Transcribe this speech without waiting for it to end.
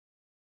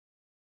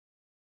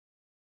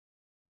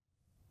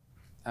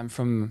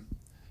I'm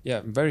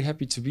very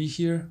happy to be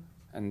here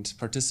and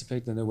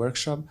participate in the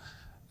workshop.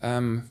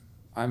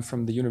 I'm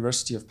from the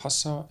University of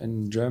Passau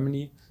in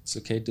Germany. It's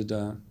located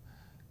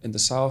in the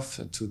south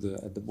at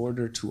the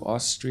border to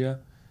Austria.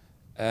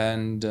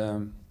 And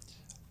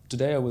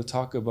today I will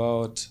talk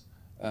about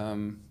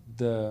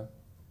the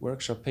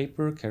workshop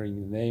paper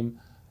carrying the name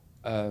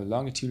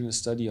Longitudinal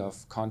Study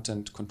of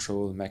Content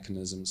Control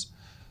Mechanisms.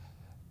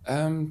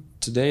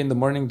 Today in the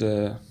morning,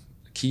 the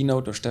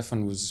keynote of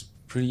Stefan was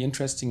pretty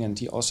interesting, and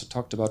he also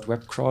talked about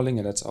web crawling,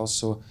 and that's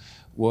also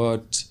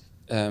what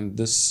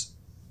this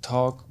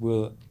talk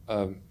will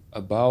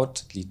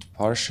about, at least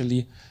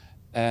partially.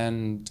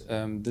 And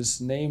this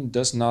name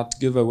does not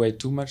give away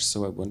too much,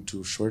 so I want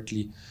to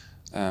shortly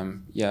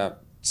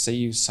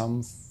say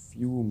some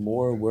few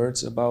more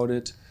words about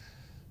it.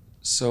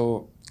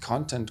 So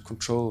content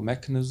control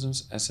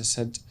mechanisms, as I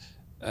said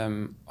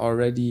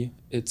already,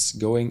 it's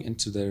going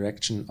into the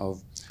direction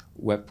of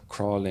web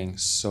crawling.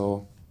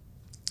 So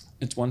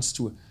it wants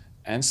to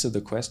answer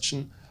the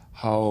question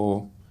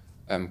how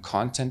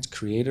content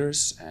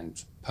creators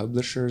and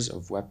publishers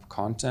of web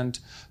content,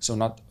 so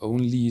not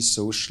only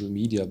social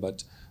media,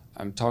 but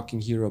I'm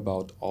talking here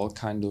about all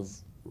kind of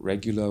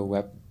regular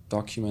web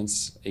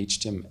documents,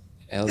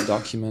 HTML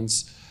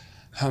documents,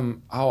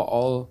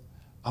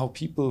 how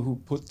people who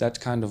put that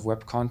kind of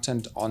web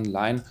content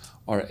online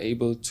are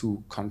able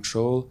to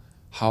control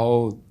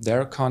how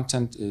their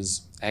content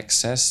is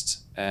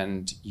accessed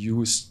and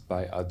used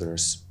by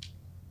others.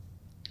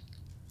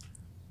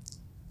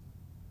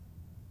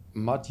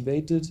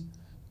 Motivated,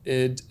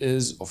 it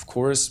is, of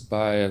course,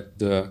 by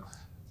the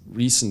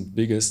recent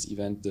biggest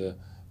event, the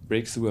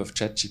breakthrough of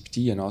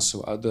ChatGPT and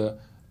also other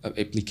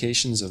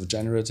applications of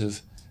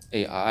generative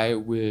AI,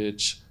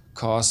 which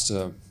caused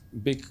a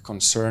big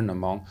concern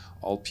among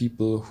all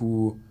people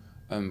who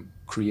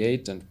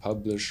create and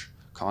publish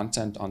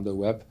content on the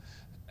web,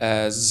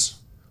 as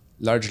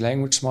large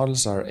language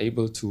models are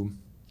able to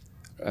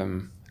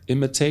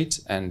imitate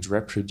and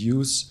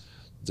reproduce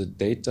the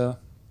data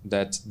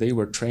that they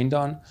were trained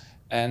on,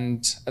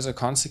 and as a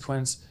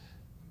consequence,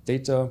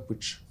 data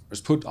which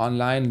is put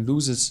online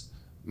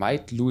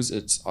might lose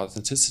its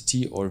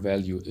authenticity or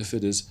value if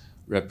it is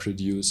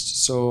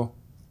reproduced. So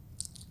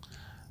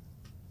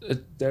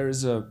there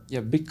is a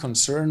big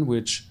concern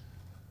which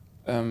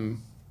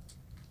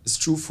is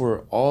true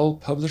for all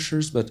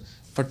publishers, but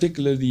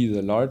particularly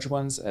the large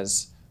ones,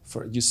 as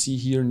you see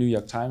here, New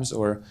York Times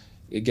or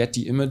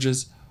Getty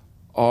Images,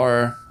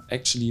 are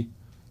actually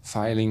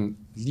filing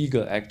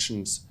legal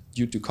actions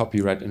due to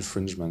copyright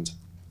infringement.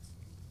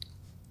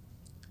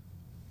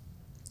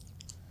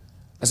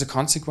 As a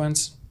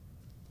consequence,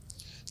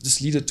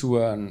 this led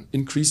to an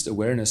increased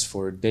awareness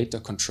for data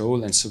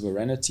control and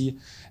sovereignty,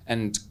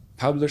 and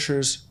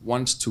publishers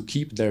want to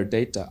keep their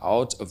data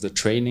out of the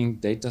training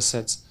data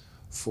sets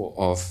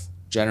of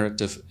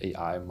generative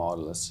AI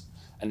models.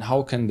 And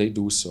how can they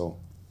do so?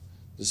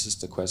 This is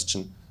the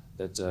question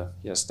that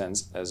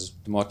stands as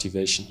the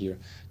motivation here.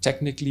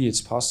 Technically,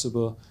 it's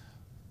possible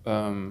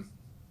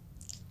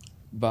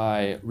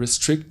by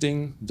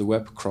restricting the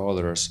web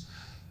crawlers.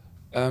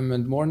 In the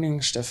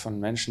morning,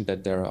 Stefan mentioned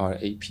that there are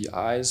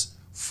APIs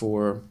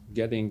for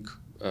getting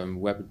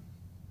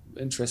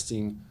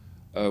interesting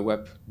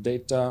web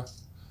data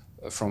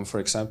from, for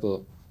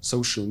example,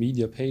 social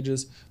media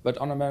pages. But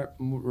on a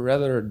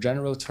rather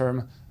general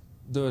term,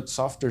 the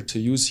software to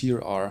use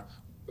here are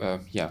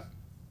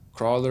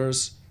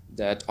crawlers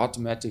that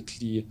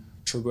automatically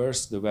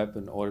traverse the web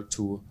in order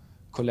to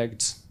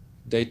collect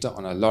data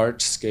on a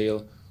large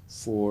scale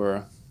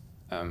for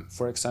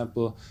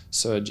example,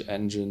 search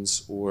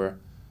engines or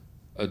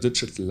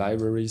digital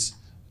libraries.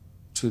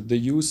 The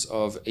use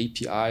of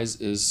APIs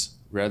is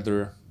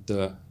rather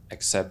the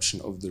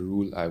exception of the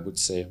rule, I would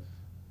say.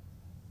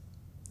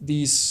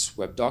 These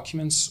web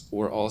documents,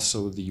 or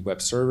also the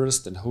web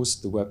servers that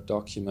host the web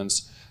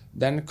documents,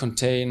 then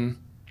contain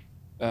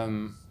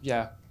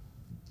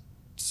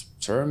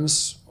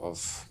terms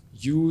of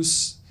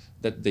use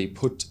that they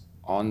put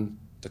on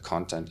the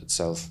content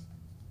itself.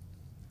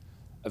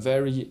 A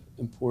very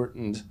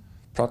important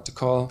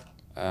protocol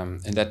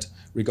in that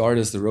regard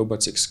is the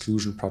robots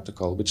exclusion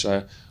protocol, which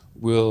I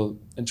will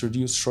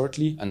introduce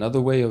shortly.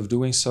 Another way of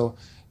doing so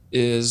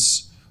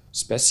is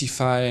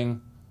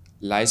specifying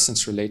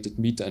license-related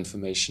meta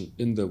information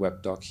in the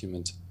web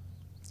document.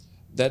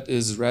 That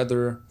is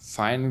rather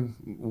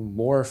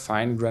more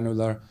fine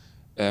granular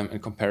in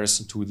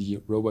comparison to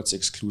the robots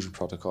exclusion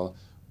protocol,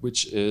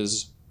 which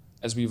is,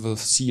 as we will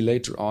see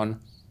later on,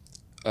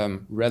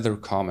 rather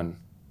common,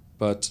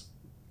 but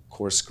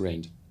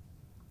coarse-grained.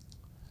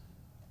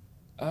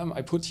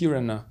 I put here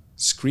a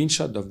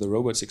screenshot of the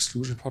robots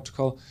exclusion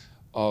protocol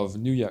of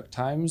New York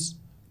Times,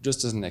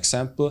 just as an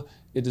example.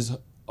 It is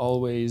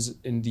always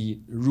in the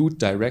root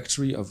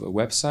directory of a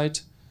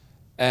website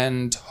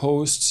and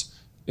hosts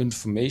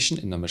information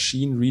in a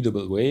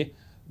machine-readable way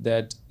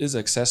that is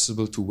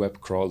accessible to web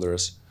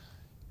crawlers.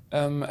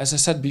 As I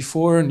said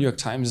before, New York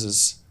Times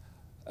is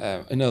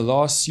in a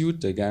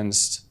lawsuit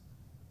against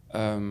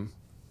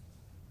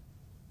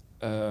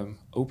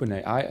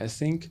OpenAI, I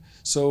think.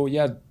 So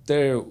yeah,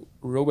 their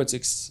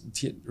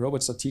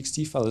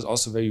robots.txt file is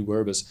also very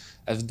verbose,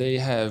 as they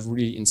have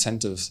really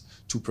incentives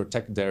to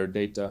protect their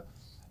data.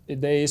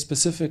 They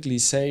specifically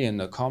say in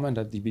a comment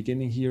at the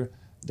beginning here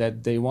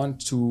that they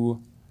want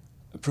to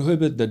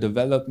prohibit the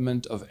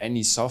development of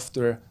any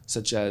software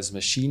such as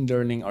machine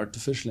learning,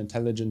 artificial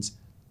intelligence,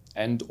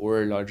 and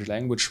or large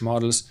language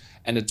models,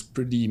 and it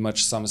pretty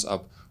much sums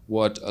up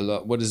what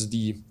is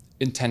the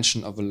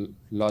intention of a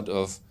lot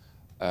of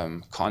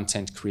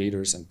content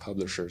creators and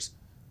publishers,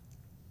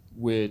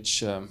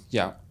 which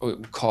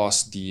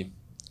caused the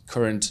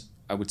current,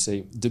 I would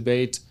say,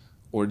 debate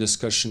or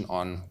discussion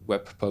on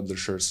web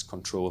publishers'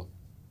 control.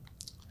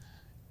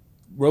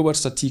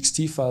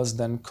 Robots.txt files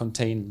then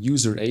contain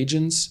user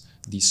agents.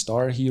 The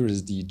star here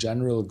is the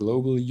general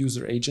global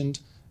user agent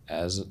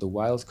as the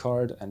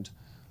wildcard, and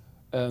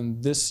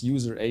this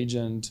user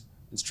agent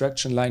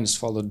instruction line is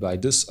followed by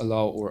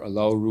disallow or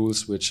allow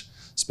rules, which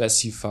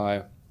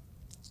specify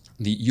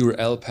the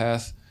URL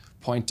path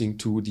pointing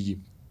to the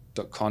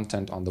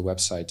content on the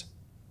website.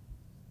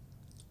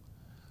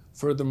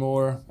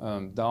 Furthermore,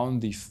 down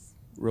the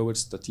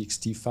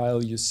robots.txt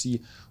file, you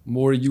see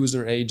more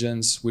user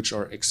agents which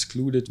are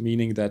excluded,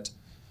 meaning that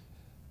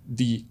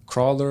the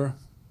crawler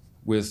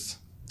with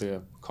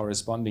the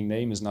corresponding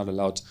name is not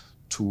allowed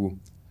to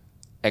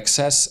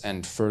access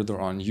and further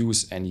on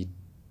use any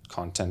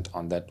content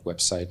on that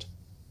website.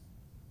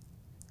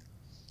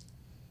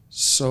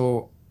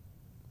 So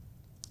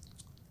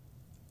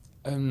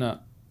in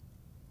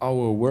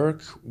our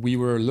work, we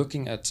were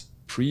looking at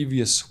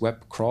previous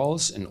web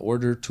crawls in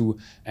order to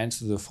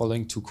answer the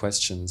following two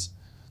questions.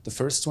 The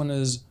first one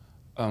is,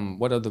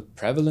 what are the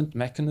prevalent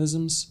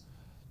mechanisms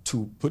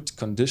to put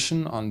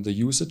condition on the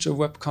usage of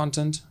web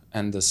content?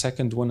 And the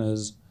second one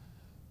is,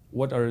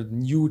 what are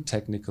new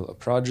technical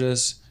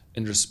approaches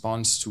in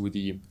response to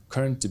the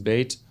current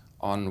debate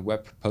on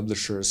web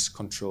publishers'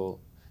 control?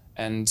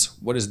 And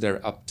what is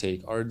their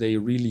uptake? Are they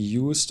really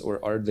used,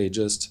 or are they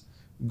just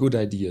good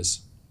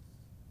ideas?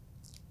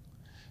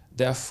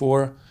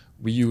 Therefore,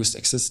 we used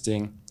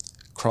existing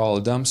crawl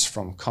dumps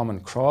from Common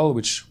Crawl,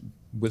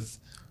 with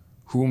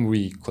whom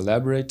we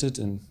collaborated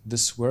in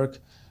this work,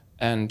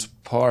 and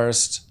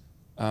parsed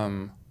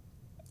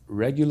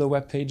regular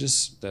web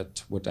pages.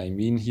 That what I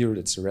mean here,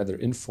 it's a rather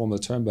informal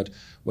term, but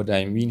what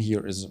I mean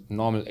here is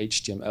normal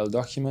HTML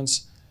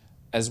documents,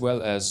 as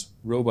well as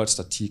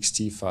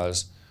robots.txt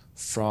files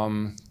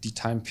from the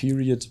time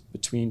period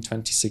between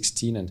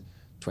 2016 and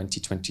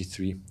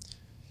 2023.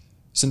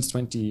 Since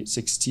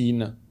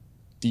 2016,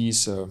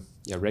 these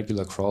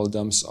regular crawl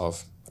dumps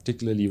of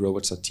particularly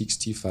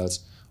robots.txt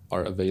files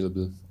are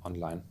available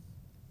online.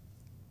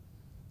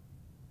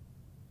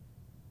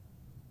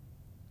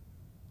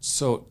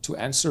 So to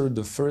answer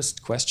the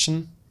first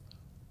question,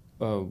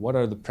 what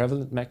are the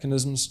prevalent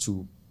mechanisms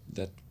to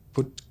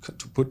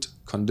put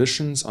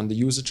conditions on the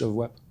usage of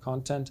web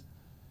content?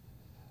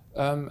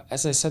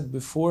 As I said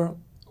before,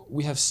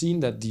 we have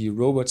seen that the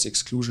robots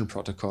exclusion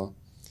protocol,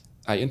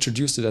 I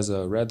introduced it as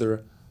a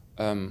rather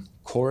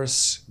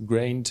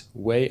coarse-grained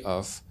way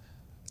of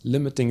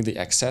limiting the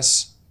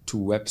access to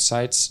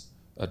websites,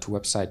 to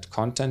website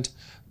content,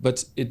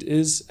 but it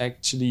is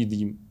actually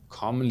the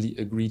commonly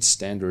agreed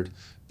standard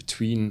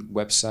between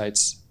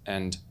websites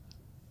and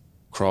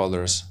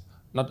crawlers.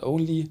 Not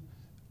only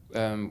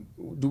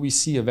do we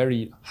see a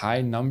very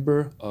high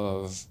number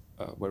of,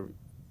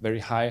 very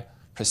high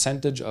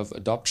percentage of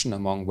adoption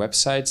among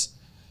websites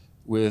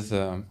with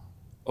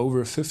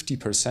over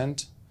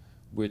 50%,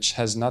 which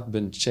has not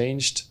been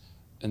changed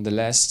in the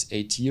last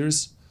 8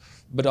 years,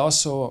 but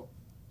also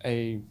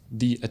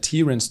the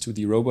adherence to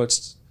the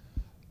robots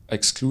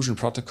exclusion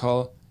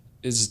protocol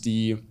is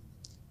the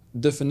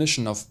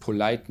definition of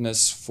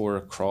politeness for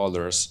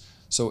crawlers.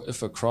 So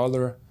if a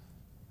crawler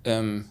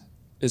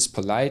is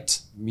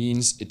polite,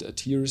 means it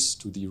adheres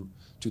to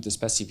the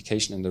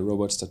specification in the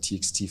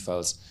robots.txt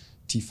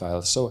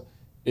file. So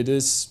it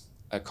is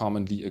a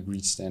commonly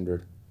agreed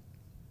standard.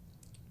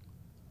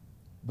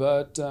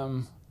 But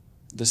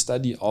the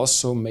study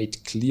also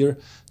made clear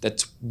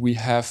that we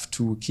have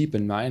to keep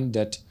in mind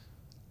that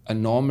a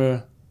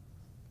normal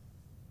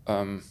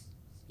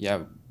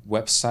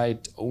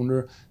website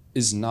owner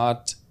is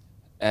not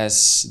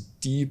as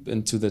deep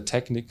into the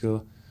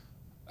technical,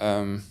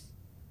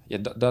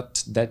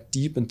 not that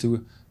deep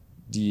into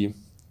the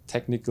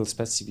technical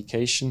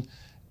specification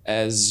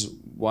as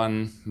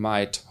one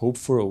might hope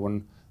for or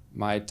one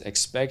might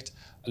expect.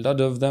 A lot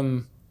of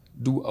them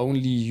do only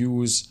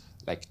use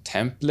like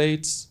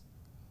templates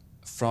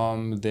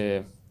from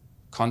the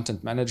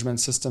content management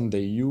system they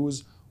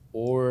use,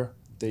 or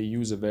they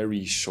use a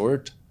very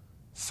short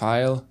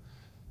file.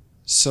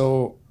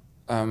 So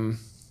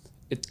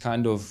it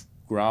kind of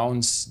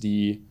grounds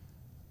the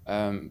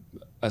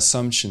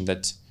assumption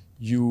that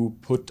you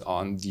put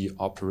on the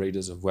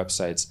operators of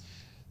websites.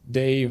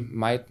 They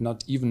might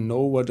not even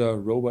know what a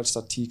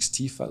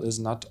robots.txt file is.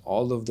 Not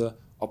all of the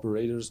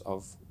operators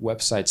of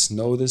websites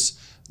know this.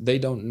 They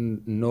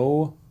don't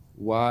know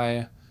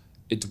why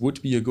it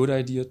would be a good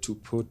idea to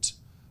put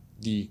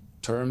the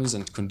terms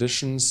and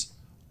conditions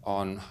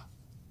on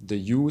the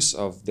use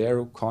of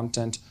their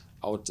content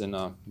out in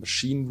a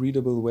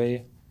machine-readable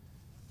way.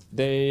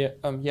 They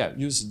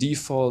use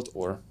default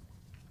or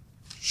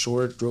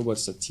short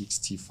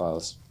robots.txt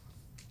files.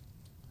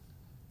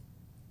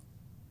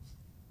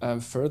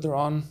 Further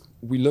on,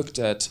 we looked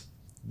at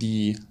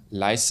the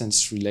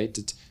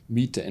license-related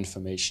meta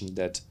information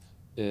that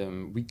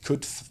we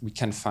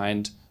can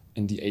find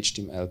in the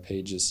HTML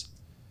pages.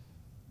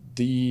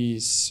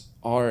 These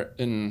are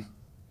in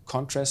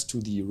contrast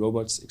to the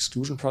robots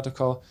exclusion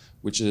protocol,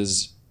 which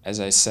is, as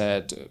I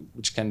said,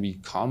 which can be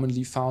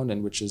commonly found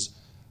and which is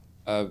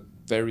a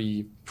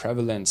very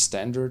prevalent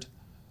standard.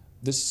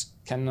 This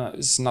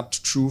is not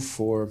true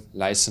for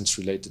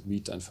license-related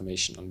meta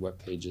information on web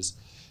pages.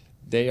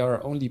 They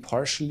are only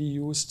partially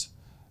used.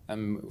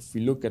 If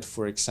we look at,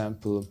 for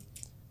example,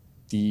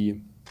 the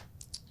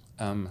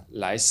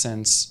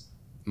license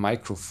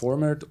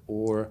microformat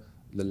or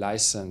the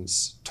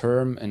license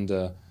term in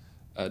the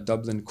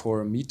Dublin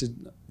Core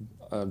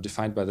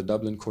defined by the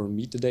Dublin Core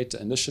Metadata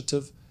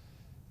Initiative,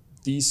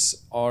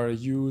 these are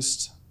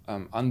used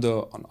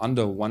under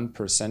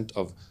 1%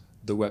 of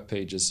the web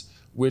pages,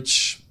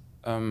 which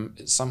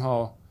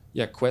somehow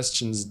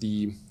questions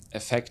the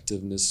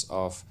effectiveness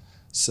of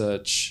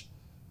such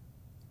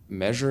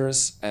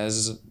measures,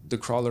 as the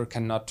crawler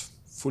cannot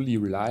fully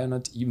rely on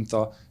it, even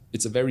though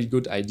it's a very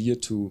good idea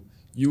to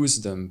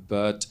use them.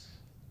 But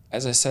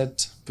as I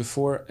said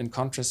before, in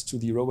contrast to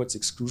the robots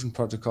exclusion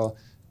protocol,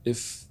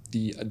 if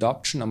the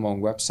adoption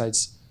among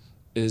websites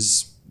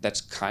is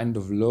that kind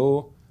of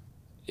low,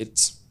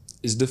 it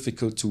is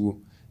difficult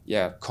to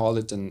call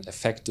it an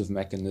effective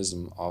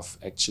mechanism of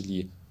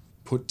actually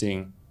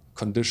putting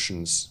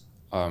conditions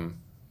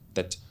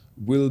that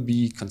will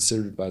be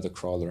considered by the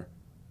crawler.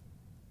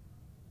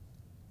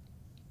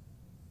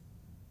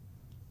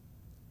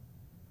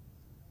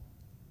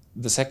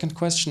 The second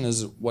question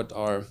is, what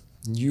are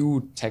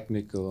new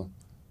technical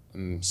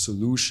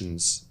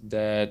solutions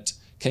that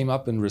came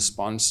up in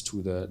response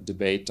to the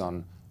debate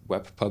on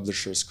web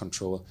publishers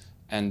control,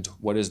 and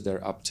what is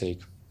their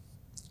uptake?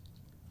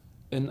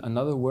 In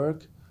another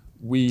work,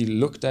 we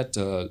looked at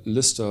a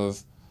list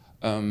of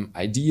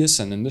ideas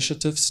and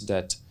initiatives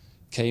that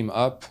came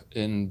up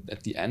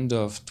at the end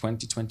of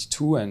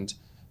 2022 and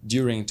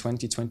during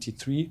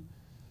 2023.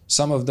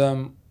 Some of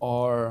them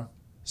are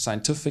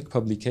scientific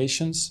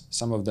publications,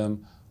 some of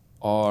them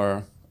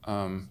are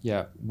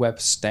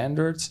web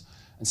standards,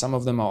 and some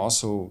of them are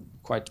also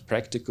quite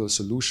practical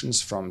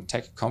solutions from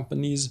tech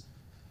companies.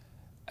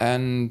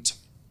 And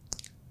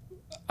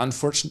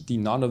unfortunately,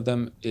 none of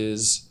them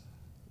is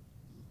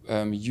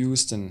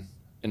used in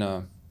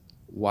a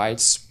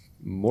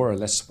more or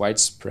less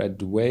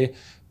widespread way,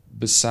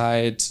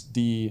 besides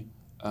the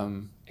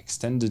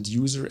extended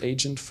user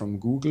agent from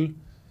Google,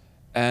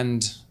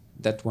 and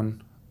that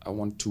one I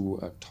want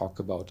to talk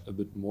about a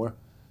bit more.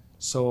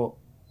 So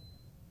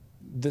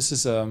this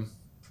is a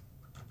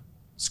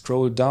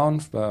scroll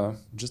down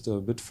just a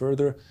bit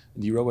further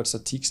in the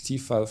robots.txt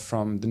file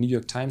from the New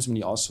York Times, and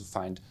you also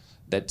find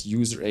that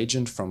user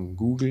agent from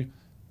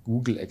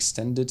Google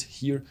extended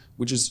here,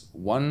 which is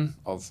one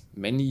of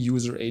many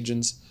user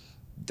agents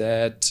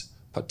that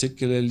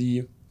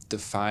particularly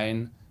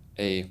define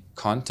a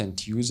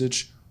content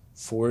usage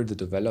for the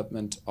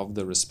development of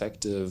the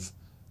respective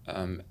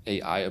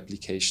AI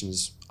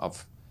applications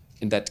of,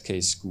 in that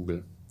case,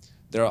 Google.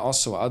 There are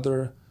also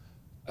other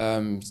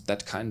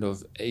that kind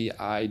of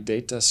AI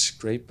data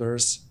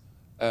scrapers.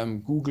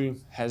 Google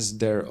has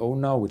their own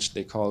now, which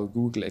they call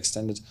Google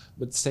Extended,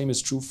 but the same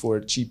is true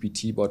for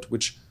GPTbot,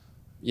 which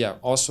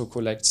also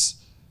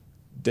collects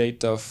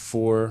data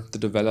for the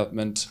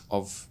development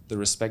of the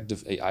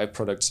respective AI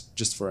products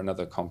just for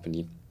another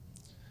company.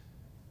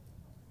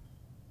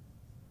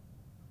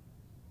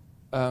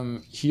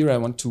 Here I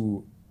want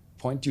to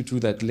point you to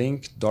that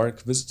link,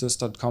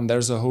 darkvisitors.com.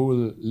 There's a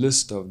whole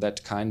list of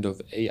that kind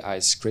of AI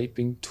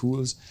scraping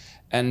tools.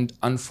 And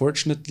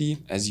unfortunately,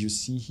 as you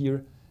see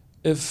here,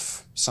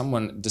 if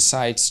someone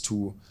decides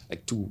to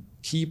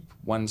keep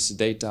one's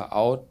data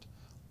out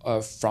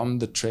from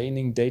the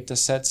training data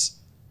sets,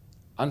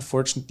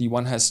 unfortunately,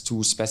 one has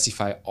to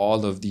specify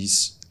all of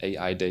these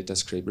AI data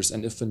scrapers.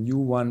 And if a new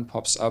one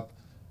pops up,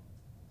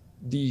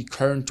 the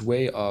current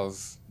way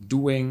of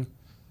doing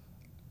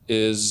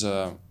is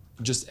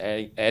just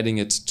adding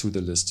it to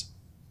the list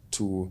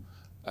to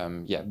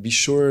be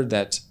sure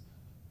that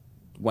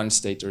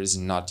one's data is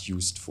not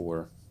used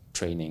for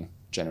training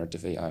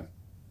generative AI.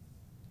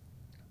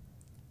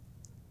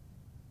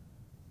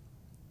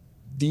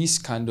 These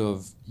kind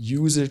of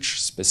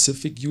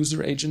usage-specific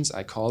user agents,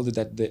 I called it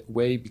that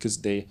way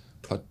because they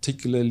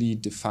particularly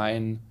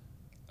define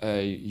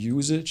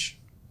usage,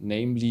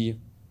 namely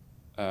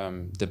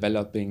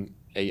developing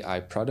AI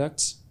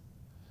products.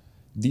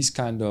 These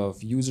kind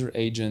of user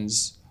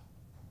agents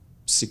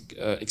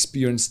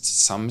experienced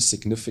some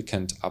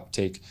significant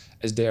uptake,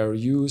 as they are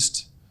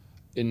used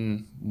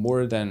in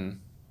more than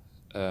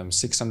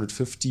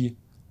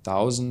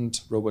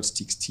 650,000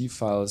 robots.txt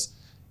files,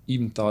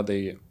 even though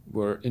they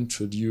were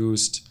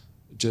introduced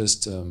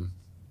just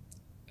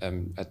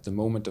at the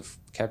moment of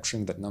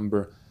capturing that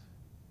number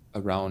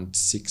around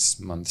 6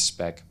 months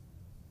back.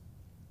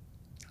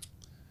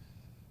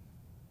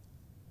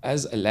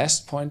 As a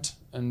last point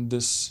in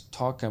this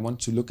talk, I want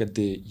to look at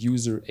the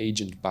user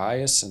agent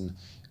bias, an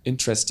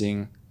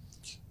interesting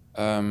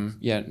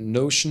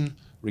notion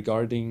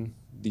regarding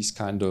these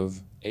kind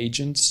of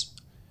agents.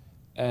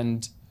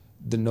 And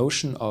the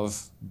notion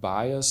of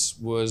bias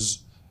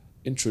was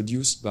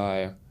introduced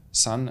by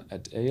Sun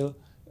et al.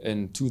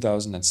 In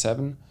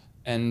 2007,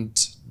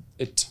 and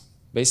it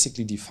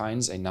basically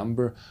defines a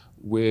number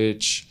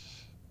which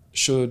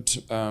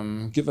should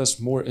give us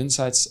more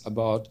insights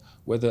about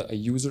whether a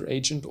user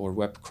agent or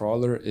web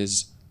crawler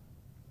is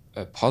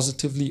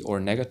positively or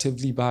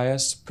negatively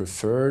biased,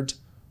 preferred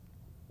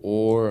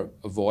or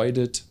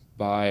avoided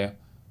by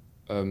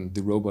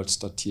the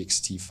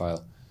robots.txt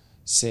file,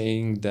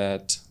 saying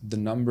that the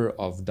number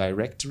of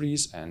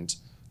directories and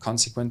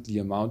consequently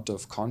amount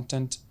of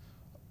content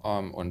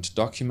and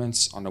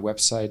documents on a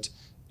website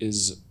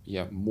is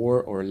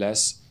more or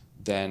less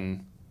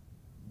than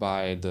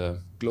by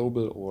the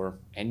global or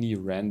any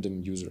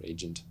random user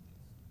agent.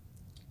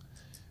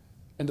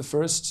 In the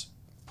first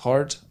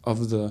part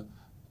of the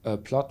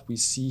plot, we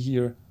see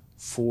here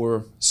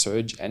 4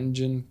 search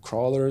engine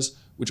crawlers,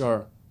 which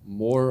are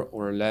more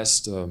or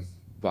less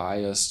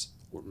biased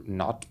or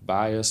not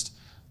biased.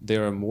 They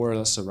are more or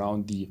less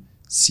around the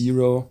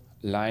 0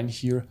 line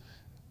here.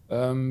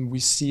 We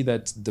see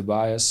that the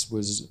bias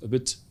was a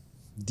bit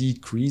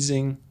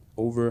decreasing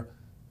over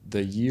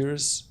the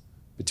years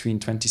between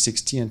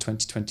 2016 and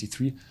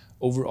 2023.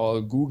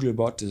 Overall,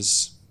 Googlebot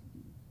is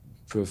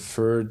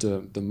preferred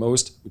the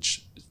most,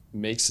 which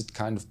makes it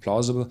kind of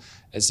plausible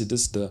as it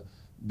is the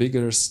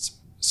biggest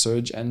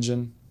search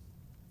engine.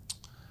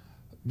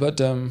 But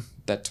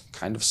that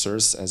kind of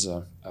serves as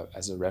a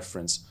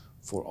reference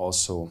for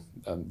also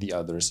the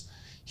others.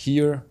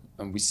 Here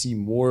we see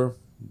more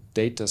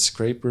data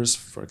scrapers,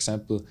 for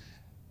example,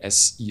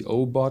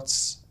 SEO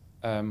bots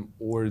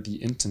or the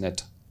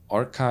Internet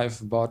Archive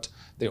bot.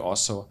 They're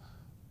also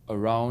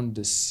around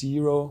the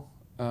 0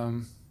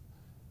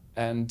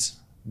 and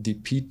the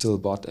Beetle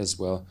bot as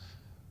well,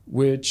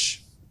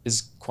 which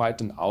is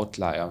quite an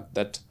outlier.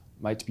 That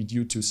might be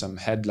due to some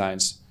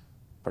headlines,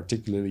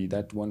 particularly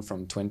that one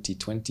from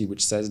 2020,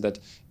 which says that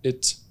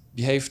it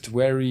behaved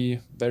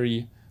very,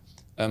 very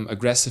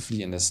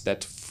aggressively and is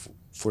that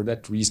for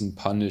that reason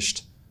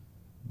punished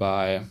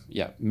by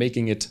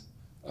making it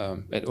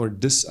or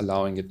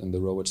disallowing it in the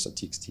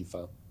robots.txt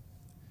file.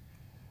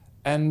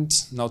 And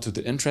now to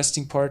the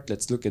interesting part,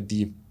 let's look at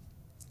the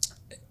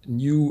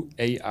new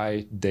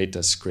AI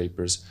data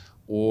scrapers,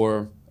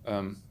 or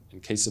in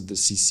case of the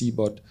CC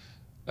bot,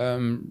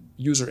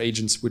 user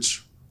agents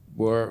which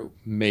were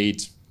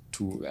made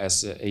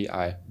as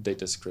AI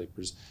data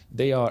scrapers.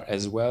 They are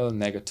as well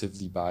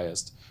negatively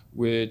biased,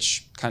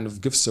 which kind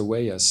of gives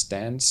away a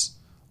stance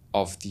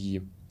of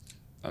the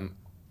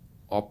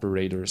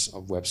operators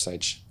of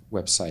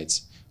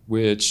websites,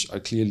 which are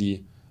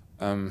clearly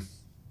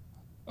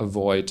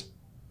avoid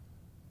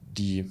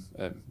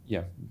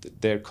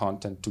their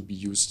content to be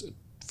used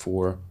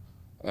for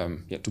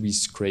to be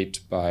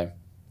scraped by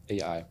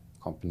AI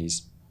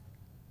companies.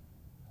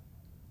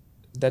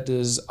 That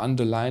is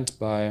underlined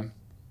by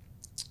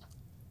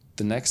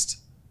the next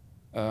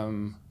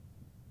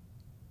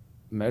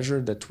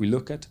measure that we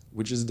look at,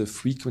 which is the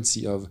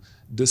frequency of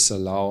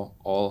disallow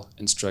all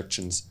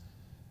instructions.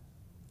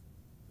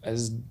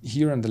 As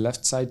here on the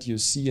left side you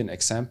see an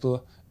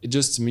example, it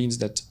just means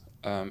that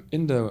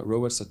in the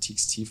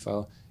robots.txt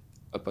file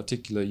a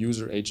particular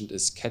user agent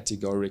is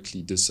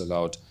categorically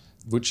disallowed,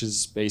 which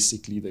is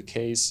basically the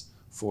case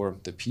for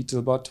the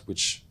Beetle bot,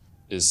 which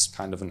is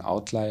kind of an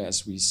outlier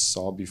as we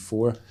saw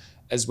before,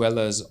 as well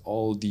as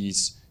all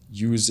these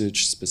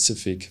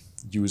usage-specific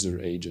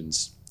user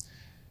agents.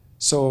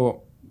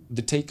 So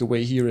the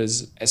takeaway here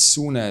is, as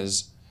soon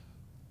as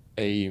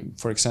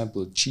for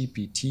example,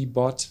 GPT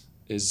bot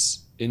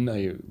is in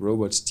a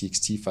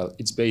robots.txt file,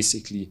 it's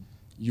basically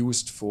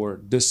used for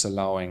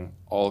disallowing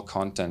all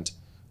content,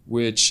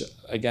 which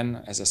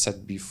again, as I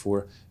said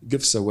before,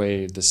 gives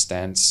away the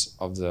stance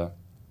of the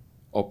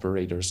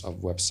operators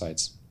of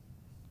websites.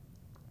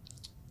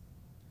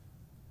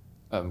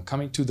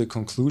 Coming to the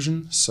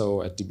conclusion,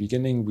 so at the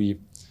beginning we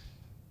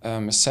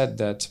said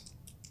that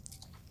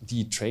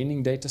the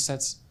training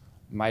datasets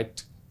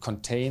might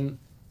contain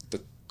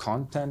the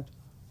content,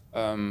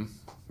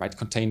 might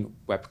contain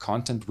web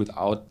content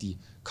without the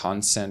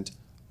consent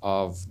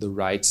of the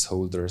rights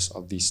holders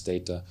of these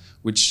data,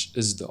 which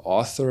is the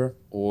author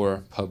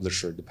or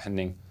publisher,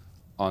 depending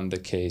on the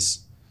case.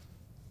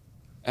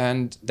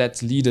 And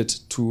that led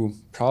to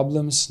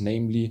problems,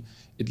 namely,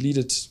 it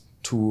led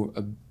to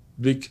a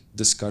big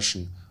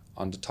discussion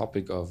on the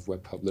topic of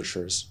web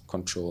publishers'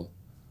 control.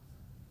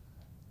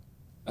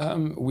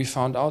 We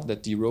found out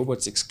that the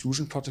robots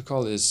exclusion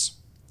protocol is,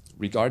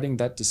 regarding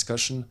that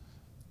discussion,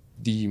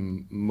 the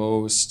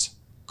most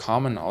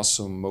common,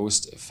 also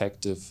most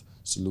effective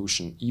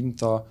solution, even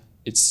though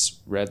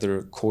it's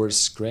rather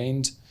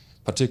coarse-grained,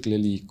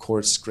 particularly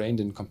coarse-grained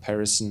in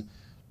comparison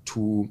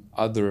to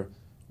other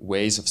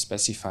ways of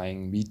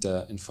specifying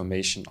meta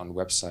information on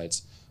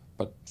websites.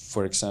 But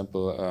for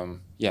example,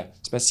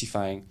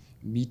 specifying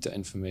meta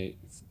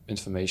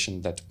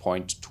information that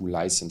point to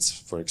license,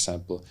 for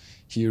example.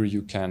 Here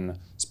you can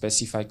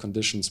specify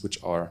conditions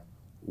which are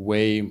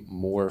way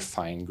more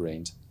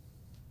fine-grained.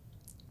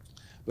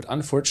 But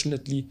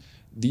unfortunately,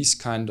 these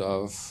kind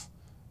of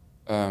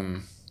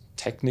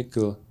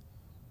technical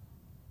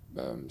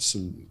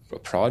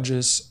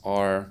approaches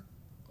are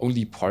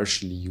only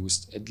partially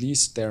used. At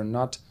least they're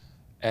not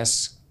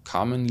as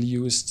commonly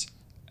used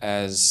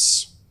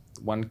as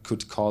one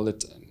could call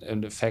it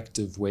an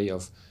effective way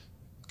of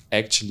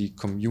actually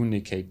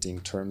communicating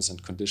terms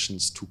and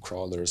conditions to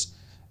crawlers,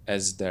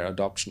 as their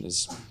adoption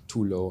is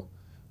too low,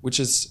 which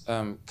is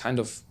kind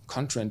of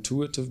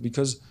counterintuitive,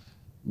 because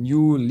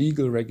new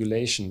legal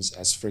regulations,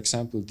 as for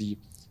example the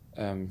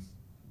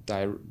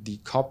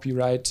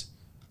copyright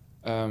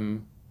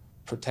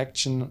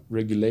protection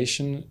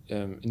regulation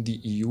in the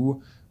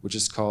EU, which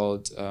is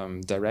called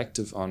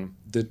Directive on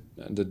the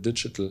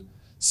Digital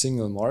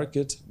Single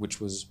Market,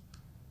 which was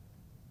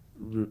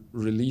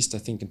released, I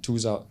think, in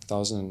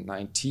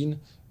 2019,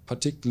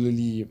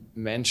 particularly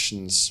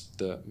mentions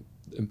the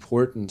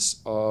importance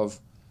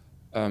of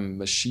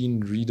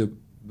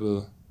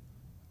machine-readable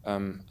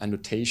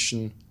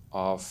annotation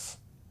of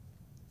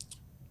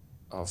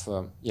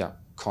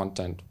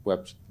content,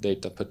 web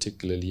data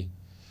particularly.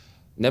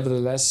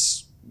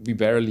 Nevertheless, we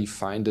barely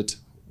find it,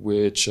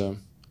 which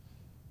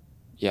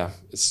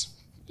it's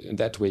in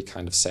that way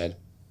kind of sad.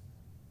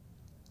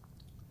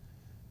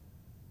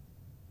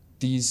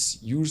 These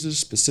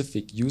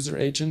user-specific user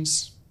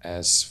agents,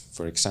 as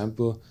for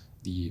example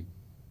the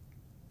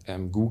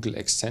Google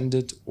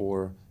Extended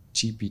or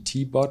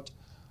GPT bot,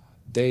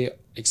 they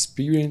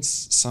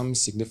experience some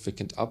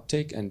significant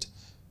uptake, and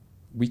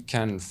we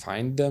can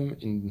find them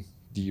in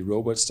the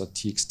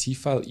robots.txt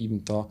file,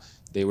 even though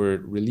they were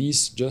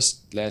released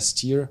just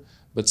last year,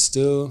 but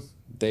still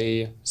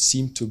they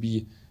seem to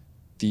be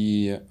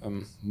the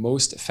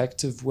most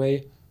effective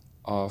way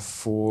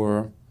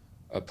for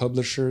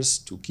publishers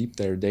to keep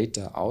their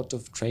data out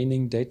of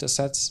training data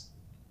sets.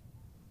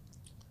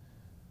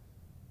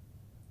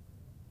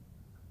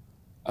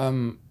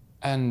 And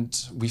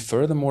we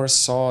furthermore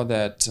saw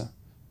that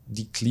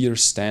the clear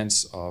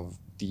stance of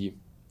the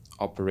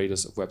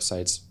operators of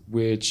websites,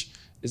 which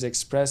is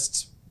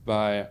expressed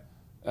by,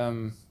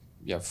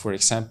 for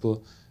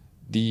example,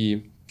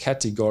 the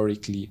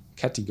categorical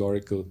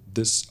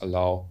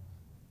disallow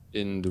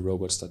in the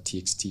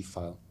robots.txt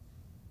file.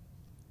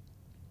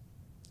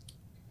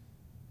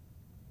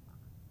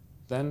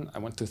 Then I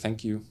want to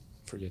thank you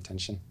for your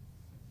attention.